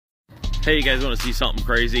Hey, you guys want to see something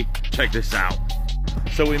crazy? Check this out.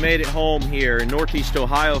 So we made it home here in Northeast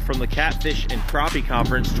Ohio from the Catfish and Crappie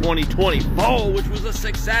Conference 2020 Fall, which was a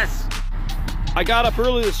success. I got up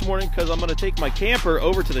early this morning because I'm going to take my camper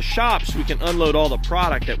over to the shop so we can unload all the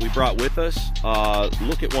product that we brought with us.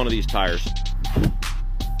 Look at one of these tires.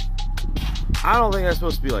 I don't think that's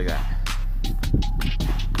supposed to be like that.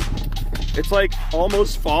 It's like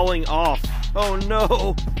almost falling off. Oh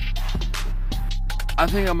no! I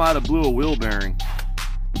think I might have blew a wheel bearing.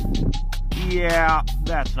 Yeah,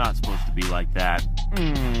 that's not supposed to be like that.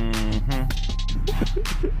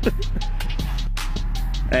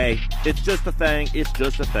 Hey, it's just a thing. It's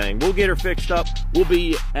just a thing. We'll get her fixed up. We'll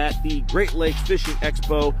be at the Great Lakes Fishing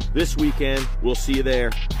Expo this weekend. We'll see you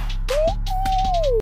there.